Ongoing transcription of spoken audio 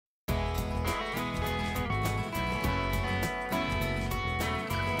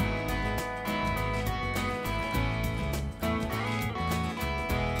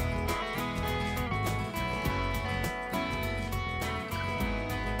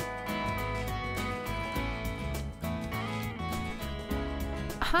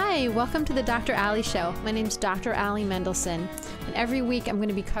Hi, welcome to the Dr. Ali Show. My name's Dr. Ali Mendelson, and every week I'm going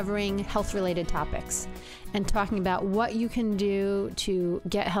to be covering health-related topics and talking about what you can do to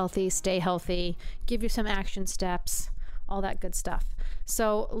get healthy, stay healthy, give you some action steps, all that good stuff.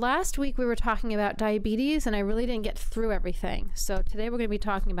 So last week we were talking about diabetes, and I really didn't get through everything. So today we're going to be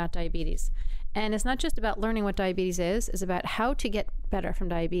talking about diabetes. And it's not just about learning what diabetes is, it's about how to get better from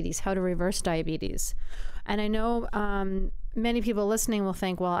diabetes, how to reverse diabetes. And I know many people listening will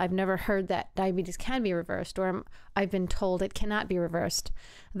think, well, I've never heard that diabetes can be reversed, or I've been told it cannot be reversed.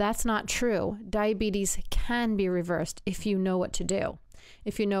 That's not true. Diabetes can be reversed if you know what to do.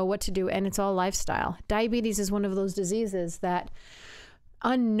 If you know what to do, and it's all lifestyle. Diabetes is one of those diseases that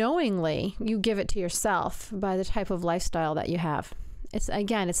unknowingly you give it to yourself by the type of lifestyle that you have. It's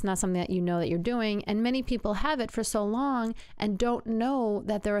not something that you know that you're doing, and many people have it for so long and don't know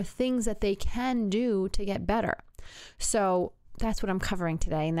that there are things that they can do to get better. So that's what I'm covering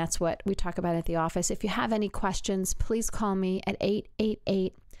today, and that's what we talk about at the office. If you have any questions, please call me at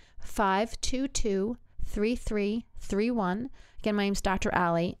 888-522-3331. Again, my name's Dr.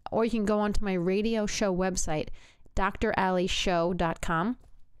 Ali, or you can go onto my radio show website, drallishow.com.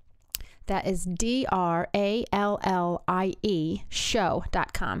 That is DRALLIE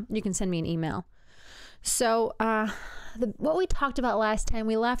show.com. You can send me an email. So what we talked about last time,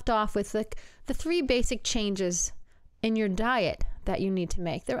 we left off with the three basic changes in your diet that you need to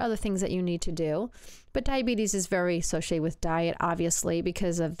make. There are other things that you need to do, but diabetes is very associated with diet, obviously,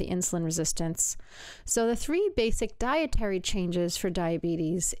 because of the insulin resistance. So the three basic dietary changes for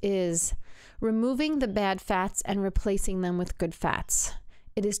diabetes is removing the bad fats and replacing them with good fats.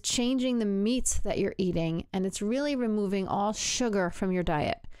 It is changing the meats that you're eating, and it's really removing all sugar from your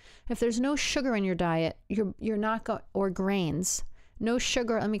diet. If there's no sugar in your diet, you're not or grains. No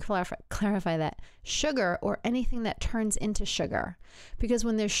sugar, let me clarify that. Sugar or anything that turns into sugar. Because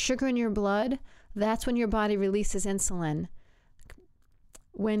when there's sugar in your blood, that's when your body releases insulin.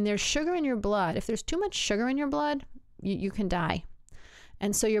 When there's sugar in your blood, if there's too much sugar in your blood, you can die.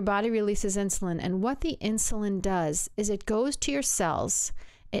 And so your body releases insulin. And what the insulin does is it goes to your cells,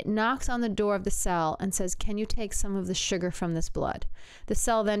 it knocks on the door of the cell and says, can you take some of the sugar from this blood? The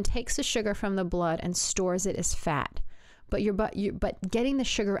cell then takes the sugar from the blood and stores it as fat. But getting the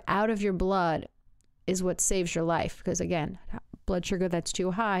sugar out of your blood is what saves your life. Because again, blood sugar that's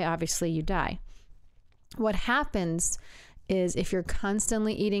too high, obviously you die. What happens is if you're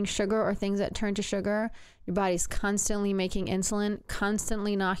constantly eating sugar or things that turn to sugar, your body's constantly making insulin,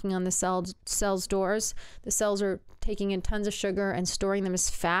 constantly knocking on the cells' doors. The cells are taking in tons of sugar and storing them as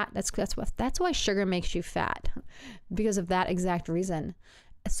fat. That's why sugar makes you fat, because of that exact reason.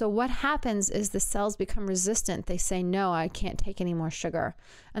 So what happens is the cells become resistant. They say, no, I can't take any more sugar.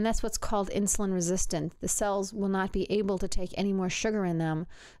 And that's what's called insulin resistant. The cells will not be able to take any more sugar in them.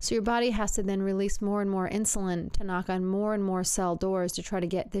 So your body has to then release more and more insulin to knock on more and more cell doors to try to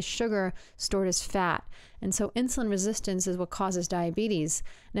get this sugar stored as fat. And so insulin resistance is what causes diabetes.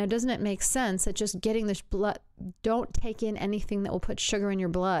 Now, doesn't it make sense that just getting this blood, don't take in anything that will put sugar in your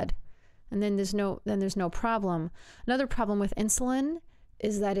blood, and then there's no problem. Another problem with insulin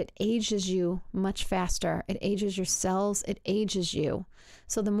is that it ages you much faster. It ages your cells, it ages you.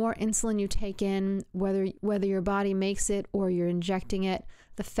 So the more insulin you take in, whether your body makes it or you're injecting it,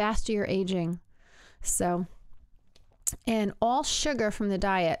 the faster you're aging. So, and all sugar from the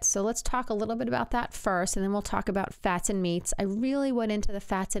diet. So let's talk a little bit about that first, and then we'll talk about fats and meats. I really went into the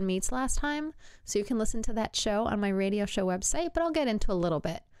fats and meats last time, so you can listen to that show on my radio show website, but I'll get into a little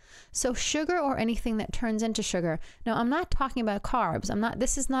bit. So sugar or anything that turns into sugar. Now, I'm not talking about carbs.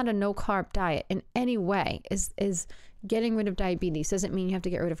 This is not a no carb diet in any way. Is getting rid of diabetes doesn't mean you have to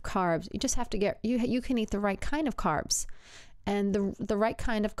get rid of carbs. You just have to you can eat the right kind of carbs. And the right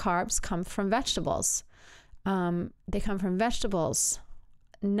kind of carbs come from vegetables. They come from vegetables,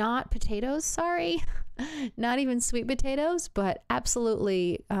 not potatoes, sorry. Not even sweet potatoes, but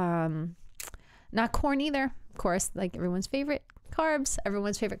absolutely not corn either. Of course, like everyone's favorite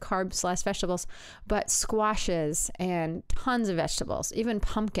carb/vegetables, but squashes and tons of vegetables, even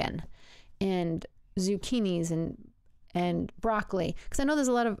pumpkin and zucchinis and broccoli. Because I know there's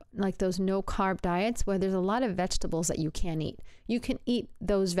a lot of like those no carb diets where there's a lot of vegetables that you can't eat. You can eat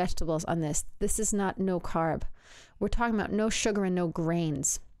those vegetables on this. This is not no carb. We're talking about no sugar and no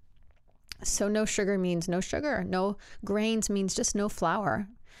grains. So no sugar means no sugar. No grains means just no flour.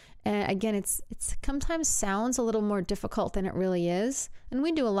 And again, it's sometimes sounds a little more difficult than it really is. And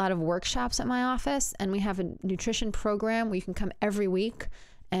we do a lot of workshops at my office, and we have a nutrition program where you can come every week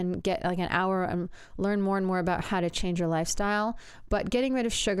and get like an hour and learn more and more about how to change your lifestyle. But getting rid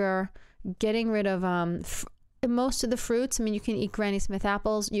of sugar, getting rid of most of the fruits, I mean, you can eat Granny Smith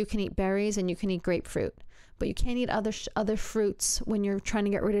apples, you can eat berries, and you can eat grapefruit. But you can't eat other fruits when you're trying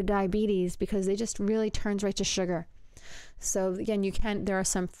to get rid of diabetes because they just really turns right to sugar. So again, there are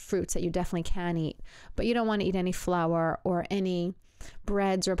some fruits that you definitely can eat, but you don't want to eat any flour or any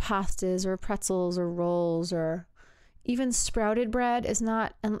breads or pastas or pretzels or rolls, or even sprouted bread is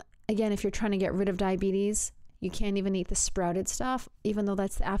not, and again, if you're trying to get rid of diabetes, you can't even eat the sprouted stuff, even though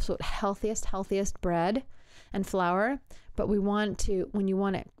that's the absolute healthiest bread and flour. But when you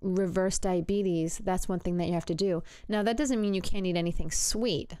want to reverse diabetes, that's one thing that you have to do. Now, that doesn't mean you can't eat anything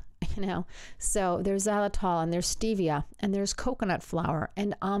sweet, So there's xylitol, and there's stevia, and there's coconut flour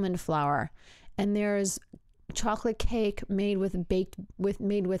and almond flour, and there's chocolate cake made with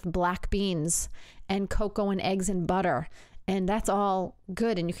black beans and cocoa and eggs and butter. And that's all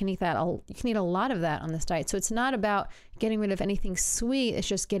good. And you can eat that. You can eat a lot of that on this diet. So it's not about getting rid of anything sweet. It's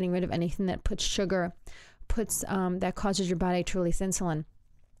just getting rid of anything that that causes your body to release insulin.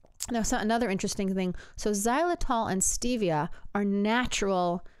 Now, so another interesting thing. So xylitol and stevia are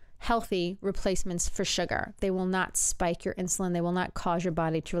natural, healthy replacements for sugar. They will not spike your insulin. They will not cause your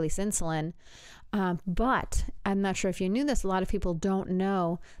body to release insulin. But I'm not sure if you knew this. A lot of people don't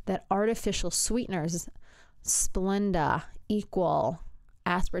know that artificial sweeteners, Splenda, Equal,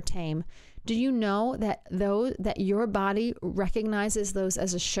 aspartame. Do you know that your body recognizes those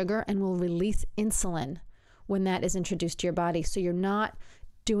as a sugar and will release insulin when that is introduced to your body? So you're not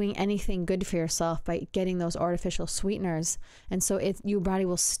doing anything good for yourself by getting those artificial sweeteners. And so your body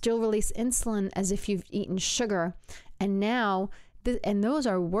will still release insulin as if you've eaten sugar. And now, and those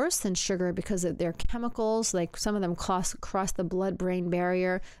are worse than sugar because of their chemicals, like some of them cross the blood-brain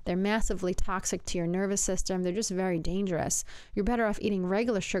barrier. They're massively toxic to your nervous system. They're just very dangerous. You're better off eating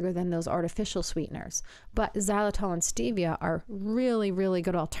regular sugar than those artificial sweeteners. But xylitol and stevia are really, really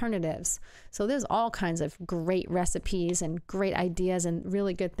good alternatives. So there's all kinds of great recipes and great ideas and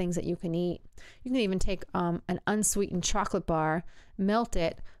really good things that you can eat. You can even take an unsweetened chocolate bar, melt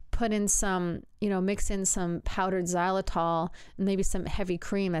it, put in some, mix in some powdered xylitol and maybe some heavy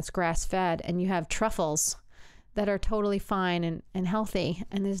cream that's grass-fed, and you have truffles that are totally fine and healthy,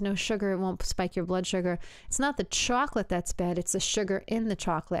 and there's no sugar. It won't spike your blood sugar. It's not the chocolate that's bad, it's the sugar in the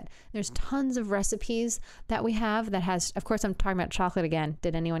chocolate. There's tons of recipes that we have that has, of course, I'm talking about chocolate again.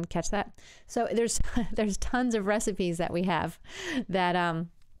 Did anyone catch that? So there's tons of recipes that we have that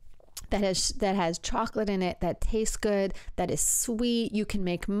has chocolate in it, that tastes good, that is sweet. You can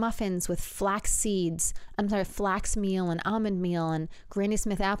make muffins with flax meal and almond meal and Granny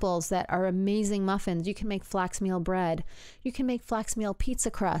Smith apples that are amazing muffins. You can make flax meal bread. You can make flax meal pizza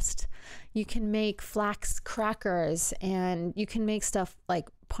crust. You can make flax crackers, and you can make stuff like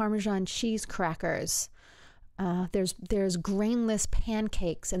Parmesan cheese crackers. There's grainless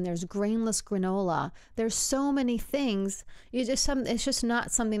pancakes, and there's grainless granola. There's so many things. It's just not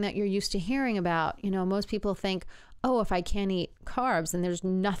something that you're used to hearing about. Most people think, oh, if I can't eat carbs, then there's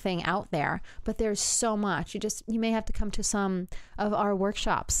nothing out there. But there's so much. You may have to come to some of our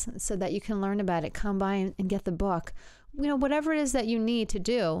workshops so that you can learn about it. Come by and get the book. Whatever it is that you need to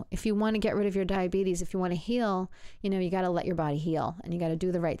do, if you want to get rid of your diabetes, if you want to heal, you got to let your body heal, and you got to do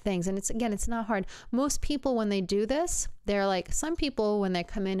the right things. And it's not hard. Most people, when they do this, they're like, some people, when they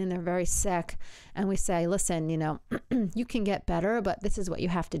come in and they're very sick, and we say, listen, you can get better, but this is what you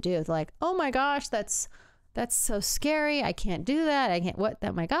have to do. They're like, oh my gosh, that's so scary. I can't do that. I can't, oh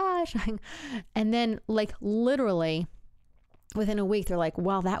my gosh. And then literally, within a week, they're like,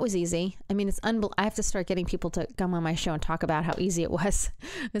 well, that was easy. I mean, I have to start getting people to come on my show and talk about how easy it was.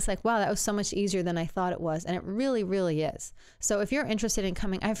 It's like, wow, that was so much easier than I thought it was. And it really, really is. So if you're interested in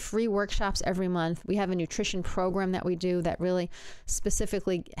coming, I have free workshops every month. We have a nutrition program that we do that really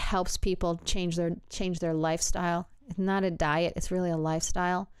specifically helps people change their lifestyle. It's not a diet. It's really a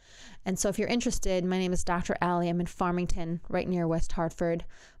lifestyle. And so if you're interested, my name is Dr. Allie. I'm in Farmington, right near West Hartford.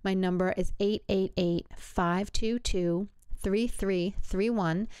 My number is 888-522-3331,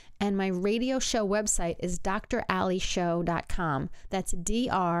 and my radio show website is drallieshow.com. That's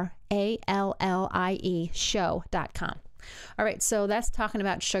DRALLIE show.com. All right, so that's talking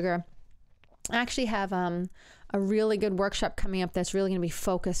about sugar. I actually have a really good workshop coming up that's really going to be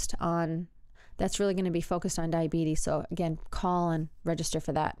focused on diabetes. So again, call and register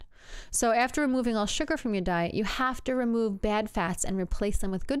for that. So after removing all sugar from your diet, you have to remove bad fats and replace them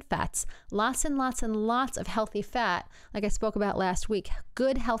with good fats. Lots and lots and lots of healthy fat, like I spoke about last week.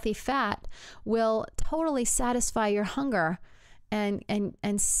 Good healthy fat will totally satisfy your hunger and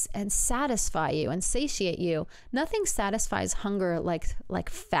satisfy you and satiate you. Nothing satisfies hunger like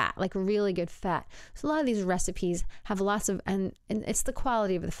fat, like really good fat. So a lot of these recipes have lots of, and it's the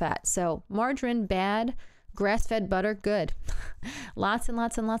quality of the fat. So margarine, bad. Grass-fed butter, good. Lots and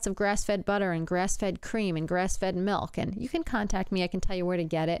lots and lots of grass-fed butter and grass-fed cream and grass-fed milk. And you can contact me. I can tell you where to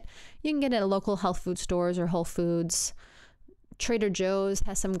get it. You can get it at local health food stores or Whole Foods. Trader Joe's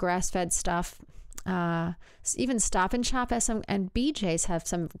has some grass-fed stuff. Even Stop and Shop has some, and BJ's have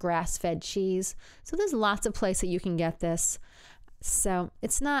some grass-fed cheese. So there's lots of places that you can get this. So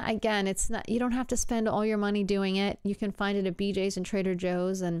it's not, you don't have to spend all your money doing it. You can find it at BJ's and Trader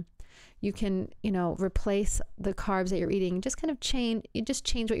Joe's, and you can, replace the carbs that you're eating. Just kind of change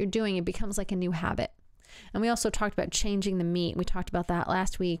what you're doing. It becomes like a new habit. And we also talked about changing the meat. We talked about that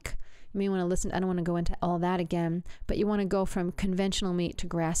last week. You may want to listen. I don't want to go into all that again, but you want to go from conventional meat to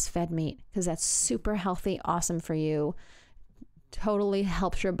grass-fed meat because that's super healthy, awesome for you. Totally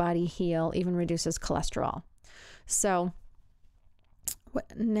helps your body heal, even reduces cholesterol. So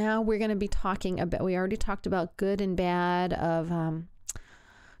now we're going to be talking about, we already talked about good and bad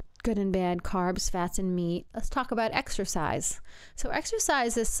carbs, fats, and meat. Let's talk about exercise. So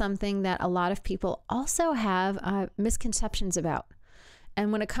exercise is something that a lot of people also have misconceptions about.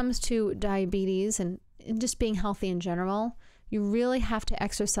 And when it comes to diabetes and just being healthy in general, you really have to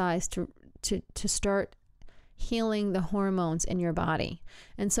exercise to start healing the hormones in your body.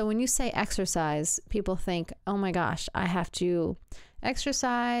 And so when you say exercise, people think, oh my gosh, I have to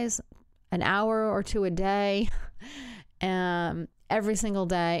exercise an hour or two a day, every single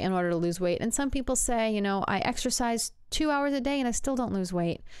day in order to lose weight. And some people say, I exercise 2 hours a day and I still don't lose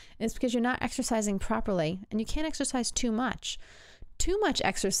weight. It's because you're not exercising properly, and you can't exercise too much. Too much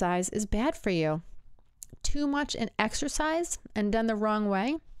exercise is bad for you. Too much in exercise and done the wrong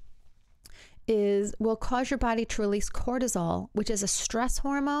way will cause your body to release cortisol, which is a stress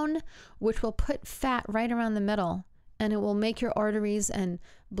hormone, which will put fat right around the middle, and it will make your arteries and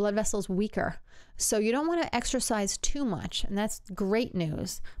blood vessels weaker. So you don't want to exercise too much, and that's great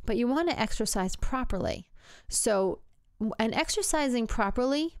news, but you want to exercise properly. And exercising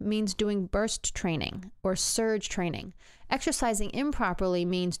properly means doing burst training or surge training. Exercising improperly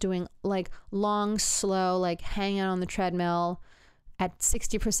means doing like long, slow, like hanging out on the treadmill at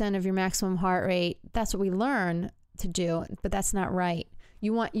 60% of your maximum heart rate. That's what we learn to do, but that's not right.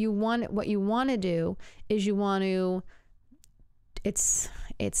 What you want to do is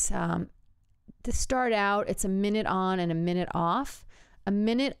to start out, it's a minute on and a minute off. A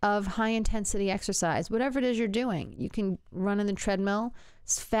minute of high intensity exercise, whatever it is you're doing. You can run on the treadmill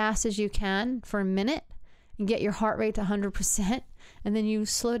as fast as you can for a minute and get your heart rate to 100%. And then you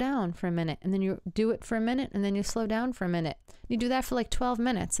slow down for a minute, and then you do it for a minute, and then you slow down for a minute. You do that for like 12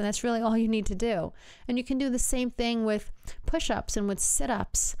 minutes, and that's really all you need to do. And you can do the same thing with push-ups and with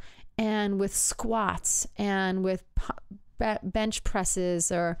sit-ups and with squats and with bench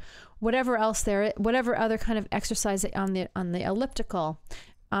presses or whatever else whatever other kind of exercise on the elliptical,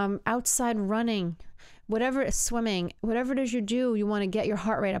 outside running, whatever is swimming, whatever it is you do, you want to get your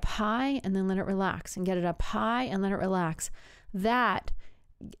heart rate up high and then let it relax, and get it up high and let it relax. That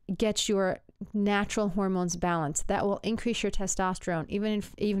gets your natural hormones balanced. That will increase your testosterone. Even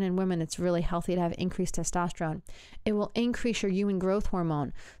in women, it's really healthy to have increased testosterone. It will increase your human growth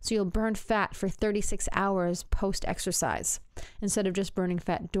hormone. So you'll burn fat for 36 hours post-exercise instead of just burning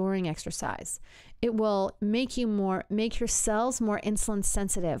fat during exercise. It will make your cells more insulin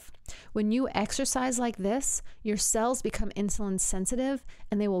sensitive. When you exercise like this, your cells become insulin sensitive,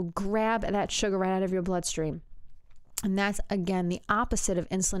 and they will grab that sugar right out of your bloodstream. And that's, again, the opposite of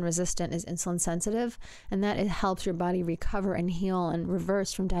insulin resistant is insulin sensitive, and that it helps your body recover and heal and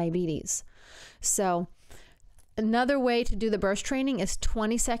reverse from diabetes. So another way to do the burst training is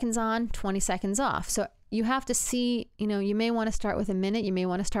 20 seconds on, 20 seconds off. So you have to see, you may want to start with a minute, you may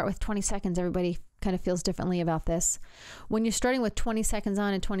want to start with 20 seconds. Everybody kind of feels differently about this. When you're starting with 20 seconds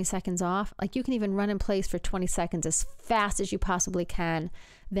on and 20 seconds off, like you can even run in place for 20 seconds as fast as you possibly can,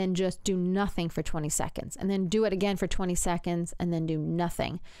 then just do nothing for 20 seconds, and then do it again for 20 seconds, and then do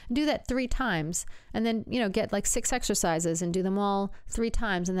nothing. Do that 3 times, and then, get like 6 exercises and do them all 3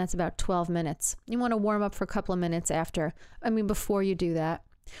 times, and that's about 12 minutes. You want to warm up for a couple of minutes before you do that.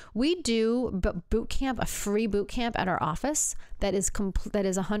 We do boot camp, a free boot camp at our office that is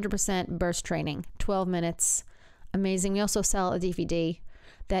 100% burst training, 12 minutes. Amazing. We also sell a DVD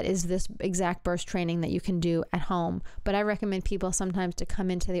that is this exact burst training that you can do at home. But I recommend people sometimes to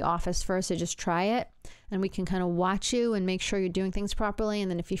come into the office first to just try it, and we can kind of watch you and make sure you're doing things properly. And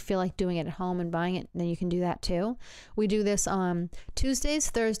then if you feel like doing it at home and buying it, then you can do that too. We do this on Tuesdays,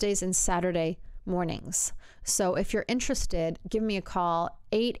 Thursdays, and Saturday mornings. So if you're interested, give me a call,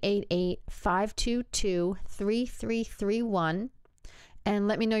 888-522-3331. And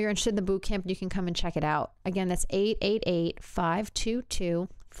let me know you're interested in the boot camp. You can come and check it out. Again, that's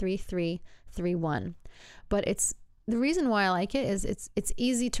 888-522-3331. But the reason why I like it is it's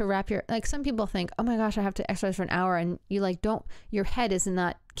easy to wrap like some people think, oh my gosh, I have to exercise for an hour. And you like, your head is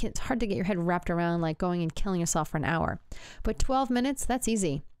not, it's hard to get your head wrapped around like going and killing yourself for an hour. But 12 minutes, that's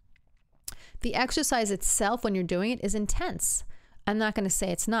easy. The exercise itself, when you're doing it, is intense. I'm not going to say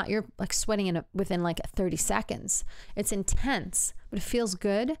it's not. You're like sweating within like 30 seconds. It's intense, but it feels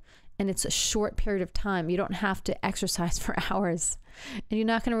good. And it's a short period of time. You don't have to exercise for hours. And you're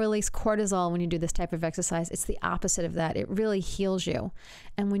not going to release cortisol when you do this type of exercise. It's the opposite of that. It really heals you.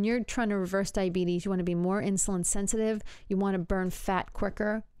 And when you're trying to reverse diabetes, you want to be more insulin sensitive. You want to burn fat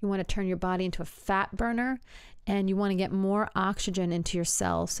quicker. You want to turn your body into a fat burner. And you want to get more oxygen into your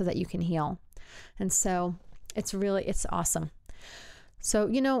cells so that you can heal. And so it's awesome. So,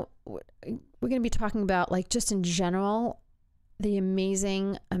 we're going to be talking about like just in general, the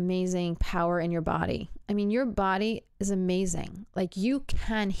amazing, amazing power in your body. I mean, your body is amazing. Like you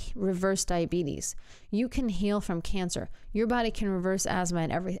can reverse diabetes. You can heal from cancer. Your body can reverse asthma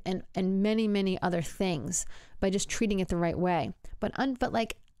and many, many other things by just treating it the right way. But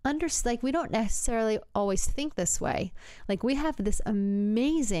we don't necessarily always think this way. Like we have this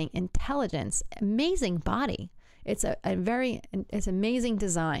amazing intelligence, amazing body. It's it's amazing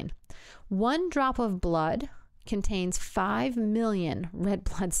design. One drop of blood contains 5 million red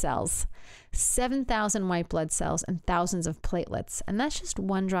blood cells, 7,000 white blood cells, and thousands of platelets. And that's just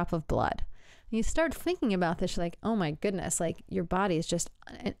one drop of blood. And you start thinking about this, you're like, oh my goodness, like your body is just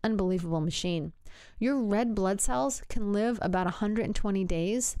an unbelievable machine. Your red blood cells can live about 120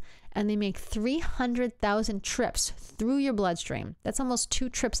 days, and they make 300,000 trips through your bloodstream. That's almost 2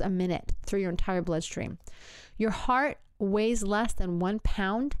 trips a minute through your entire bloodstream. Your heart weighs less than 1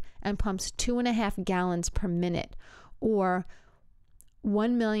 pound and pumps 2.5 gallons per minute, or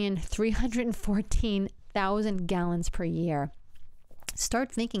 1,314,000 gallons per year.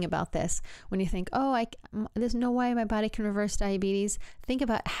 Start thinking about this. When you think, there's no way my body can reverse diabetes, think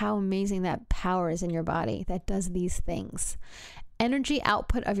about how amazing that power is in your body that does these things. Energy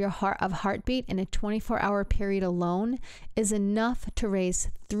output of your heartbeat in a 24-hour period alone is enough to raise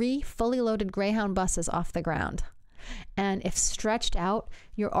 3 fully loaded Greyhound buses off the ground. And if stretched out,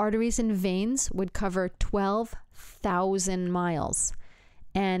 your arteries and veins would cover 12,000 miles.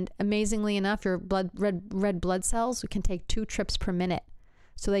 And amazingly enough, your red blood cells can take 2 trips per minute.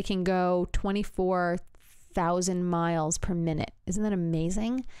 So they can go 24,000 miles per minute. Isn't that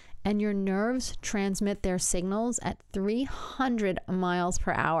amazing? And your nerves transmit their signals at 300 miles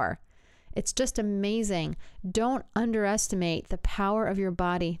per hour. It's just amazing. Don't underestimate the power of your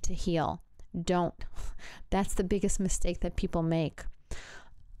body to heal. Don't. That's the biggest mistake that people make.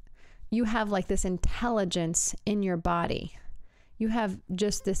 You have like this intelligence in your body. You have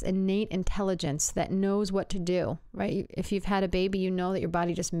just this innate intelligence that knows what to do, right? If you've had a baby, you know that your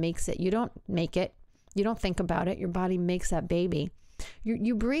body just makes it. You don't make it. You don't think about it. Your body makes that baby.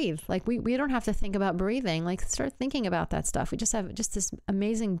 You breathe. Like we don't have to think about breathing. Like start thinking about that stuff. We just have just this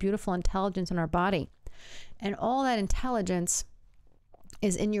amazing, beautiful intelligence in our body. And all that intelligence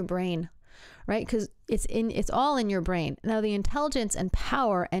is in your brain, right? Because it's all in your brain. Now the intelligence and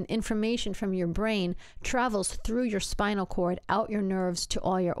power and information from your brain travels through your spinal cord, out your nerves to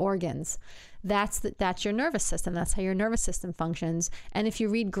all your organs. That's your nervous system. That's how your nervous system functions. And if you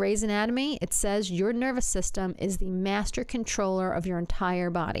read Grey's Anatomy, it says your nervous system is the master controller of your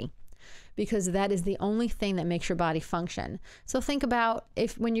entire body, because that is the only thing that makes your body function. So think about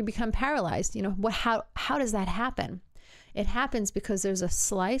when you become paralyzed, how does that happen? It happens because there's a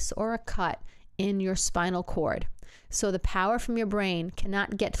slice or a cut in your spinal cord. So the power from your brain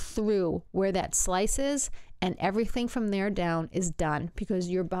cannot get through where that slice is, and everything from there down is done because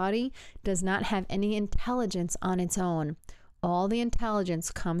your body does not have any intelligence on its own. All the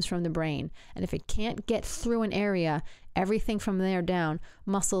intelligence comes from the brain. And if it can't get through an area, everything from there down,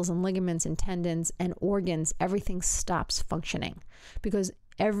 muscles and ligaments and tendons and organs, everything stops functioning because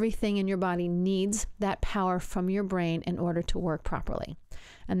everything in your body needs that power from your brain in order to work properly.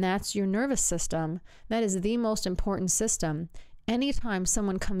 And that's your nervous system. That is the most important system. Anytime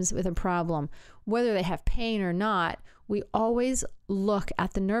someone comes with a problem, whether they have pain or not, we always look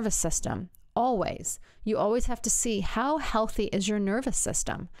at the nervous system. Always. You always have to see how healthy is your nervous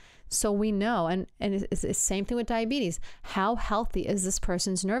system. So we know, and it's the same thing with diabetes. How healthy is this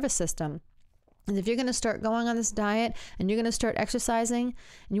person's nervous system? And if you're going to start going on this diet and you're going to start exercising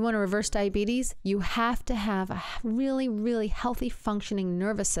and you want to reverse diabetes, you have to have a really, really healthy functioning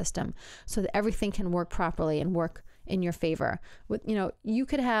nervous system so that everything can work properly and work in your favor. You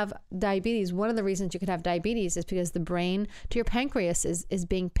could have diabetes. One of the reasons you could have diabetes is because the brain to your pancreas is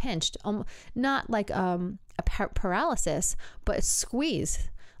being pinched, not like a paralysis, but it's squeezed.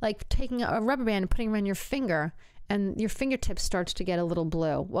 like taking a rubber band and putting it around your finger, and your fingertip starts to get a little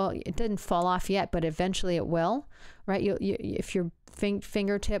blue. Well, it didn't fall off yet, but eventually it will, right? If your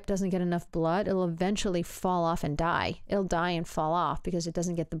fingertip doesn't get enough blood, it'll eventually fall off and die. It'll die and fall off because it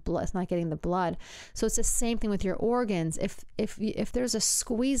doesn't get the blood. It's not getting the blood. So it's the same thing with your organs. If there's a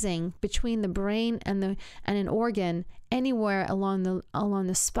squeezing between the brain and an organ anywhere along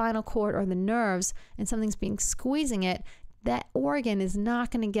the spinal cord or the nerves, and something's squeezing it, that organ is not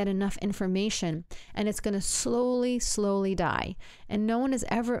going to get enough information, and it's going to slowly die. And no one has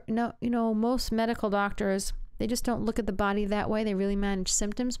ever, most medical doctors, they just don't look at the body that way. They really manage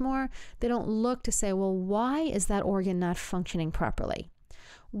symptoms more. They don't look to say, well, why is that organ not functioning properly?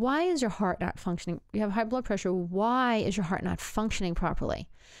 Why is your heart not functioning? You have high blood pressure. Why is your heart not functioning properly?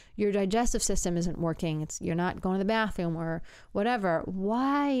 Your digestive system isn't working. You're not going to the bathroom or whatever.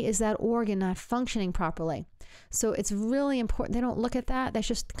 Why is that organ not functioning properly? So it's really important. They don't look at that. That's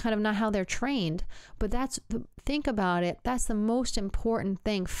just kind of not how they're trained. But think about it. That's the most important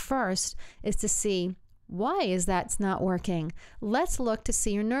thing first, is to see, why is that not working? Let's look to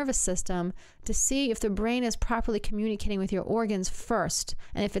see your nervous system, to see if the brain is properly communicating with your organs first.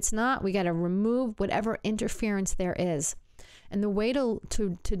 And if it's not, we got to remove whatever interference there is. And the way to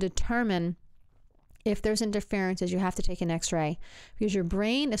determine if there's interference is you have to take an X-ray, because your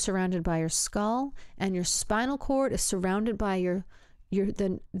brain is surrounded by your skull, and your spinal cord is surrounded by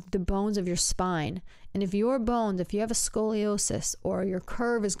the bones of your spine. And if you have a scoliosis, or your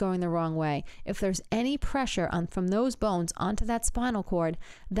curve is going the wrong way, if there's any pressure from those bones onto that spinal cord,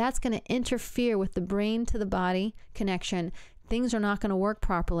 that's going to interfere with the brain to the body connection. Things are not going to work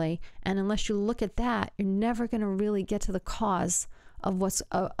properly. And unless you look at that, you're never going to really get to the cause of what's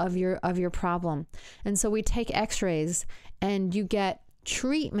of your problem. And so we take X-rays, and you get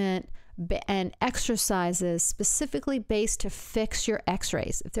treatment and exercises specifically based to fix your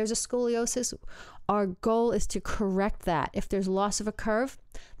X-rays. If there's a scoliosis, our goal is to correct that. If there's loss of a curve,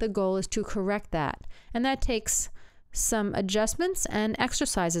 the goal is to correct that. And that takes some adjustments and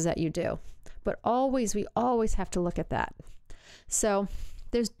exercises that you do. But we always have to look at that. So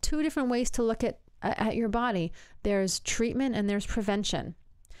there's two different ways to look at your body. There's treatment and there's prevention.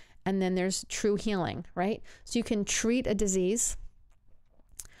 And then there's true healing, right? So you can treat a disease,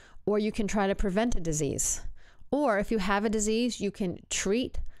 or you can try to prevent a disease. Or if you have a disease, you can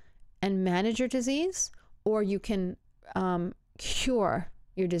treat and manage your disease, or you can cure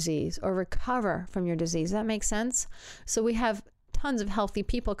your disease or recover from your disease. Does that make sense? So we have tons of healthy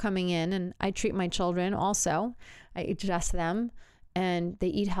people coming in, and I treat my children also. I adjust them, and they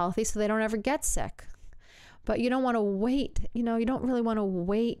eat healthy so they don't ever get sick. But you don't want to wait. You don't really want to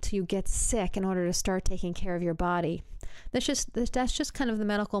wait till you get sick in order to start taking care of your body. That's just kind of the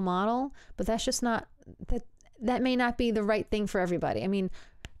medical model, but that's just not, that may not be the right thing for everybody. I mean,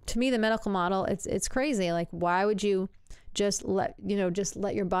 to me, the medical model, it's crazy. Like, why would you just let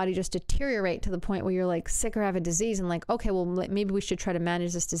your body just deteriorate to the point where you're like sick or have a disease, and like, okay, well, maybe we should try to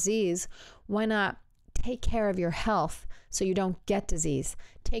manage this disease. Why not take care of your health so you don't get disease?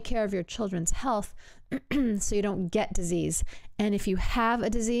 Take care of your children's health so you don't get disease. And if you have a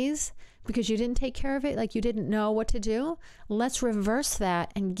disease because you didn't take care of it, like you didn't know what to do, let's reverse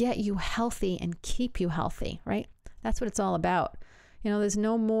that and get you healthy and keep you healthy, right? That's what it's all about. There's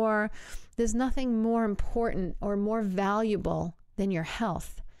nothing more important or more valuable than your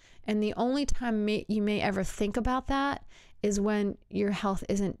health. And the only time you may ever think about that is when your health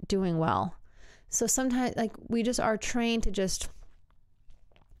isn't doing well. So sometimes, like, we just are trained to just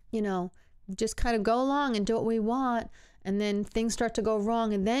kind of go along and do what we want. And then things start to go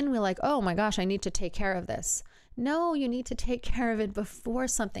wrong. And then we're like, oh my gosh, I need to take care of this. No, you need to take care of it before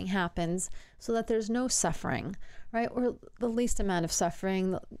something happens so that there's no suffering, right? Or the least amount of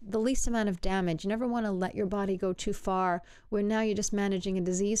suffering, the least amount of damage. You never want to let your body go too far where now you're just managing a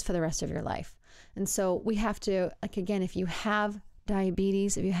disease for the rest of your life. And so we have to, like, again, if you have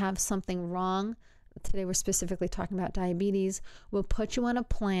diabetes, if you have something wrong, today we're specifically talking about diabetes, we'll put you on a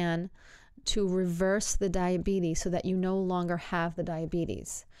plan to reverse the diabetes so that you no longer have the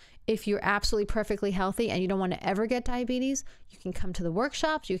diabetes. If you're absolutely perfectly healthy and you don't want to ever get diabetes, you can come to the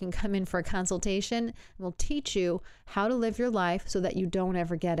workshops, you can come in for a consultation, and we'll teach you how to live your life so that you don't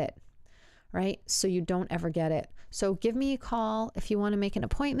ever get it, right? So you don't ever get it. So give me a call if you want to make an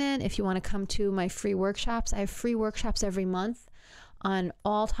appointment, if you want to come to my free workshops. I have free workshops every month on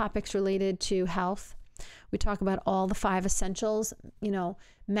all topics related to health. We talk about all the 5 essentials,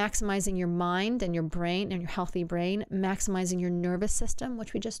 maximizing your mind and your brain and your healthy brain, maximizing your nervous system,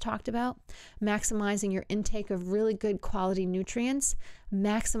 which we just talked about, maximizing your intake of really good quality nutrients,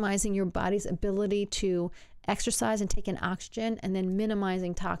 maximizing your body's ability to exercise and taking oxygen, and then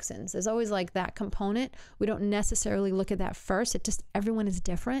minimizing toxins. There's always like that component. We don't necessarily look at that first. Everyone is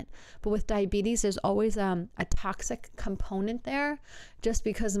different. But with diabetes, there's always a toxic component there, just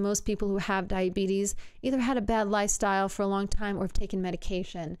because most people who have diabetes either had a bad lifestyle for a long time or have taken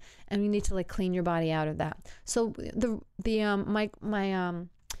medication, and you need to like clean your body out of that. So the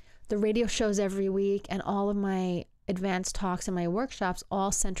radio shows every week and all of my advanced talks and my workshops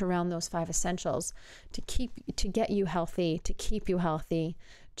all center around those 5 essentials to get you healthy, to keep you healthy,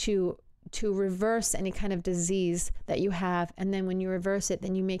 to reverse any kind of disease that you have. And then when you reverse it,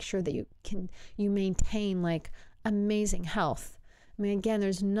 then you make sure that you maintain like amazing health. I mean, again,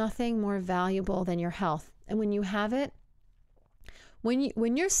 there's nothing more valuable than your health. And when you have it,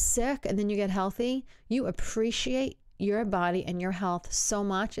 when you're sick and then you get healthy, you appreciate your body and your health so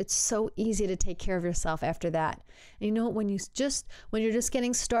much. It's so easy to take care of yourself after that. And you know, when you're just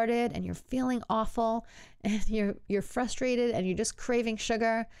getting started and you're feeling awful and you're frustrated and you're just craving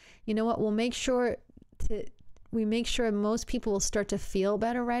sugar, you know what? We make sure most people will start to feel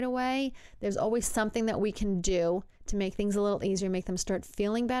better right away. There's always something that we can do to make things a little easier, make them start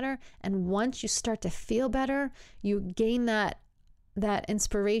feeling better. And once you start to feel better, you gain that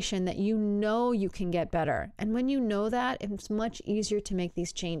inspiration that you know you can get better. And when you know that, it's much easier to make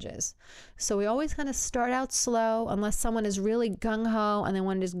these changes. So we always kind of start out slow, unless someone is really gung-ho and they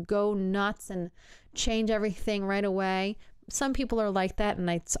want to just go nuts and change everything right away. Some people are like that, and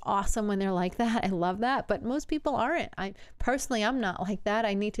it's awesome when they're like that. I love that. But most people aren't. I'm not like that.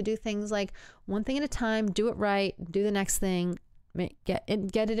 I need to do things like one thing at a time, do it right, do the next thing, get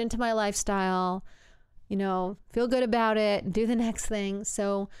it into my lifestyle, feel good about it, do the next thing.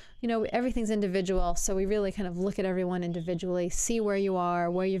 So, everything's individual. So we really kind of look at everyone individually, see where you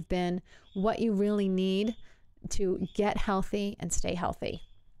are, where you've been, what you really need to get healthy and stay healthy.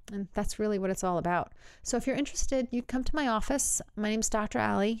 And that's really what it's all about. So if you're interested, you come to my office. My name's Dr.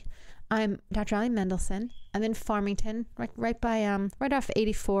 Ali. I'm Dr. Ali Mendelson. I'm in Farmington, right off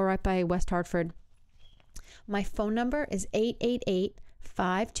 84, right by West Hartford. My phone number is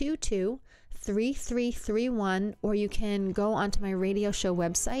 888-522-3331, or you can go onto my radio show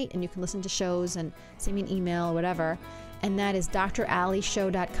website and you can listen to shows and send me an email or whatever. And that is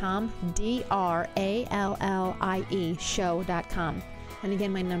drallieshow.com, DRALLIE show.com. And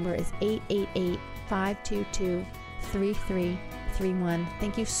again, my number is 888-522-3331.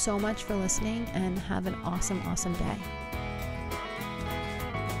 Thank you so much for listening, and have an awesome, awesome day.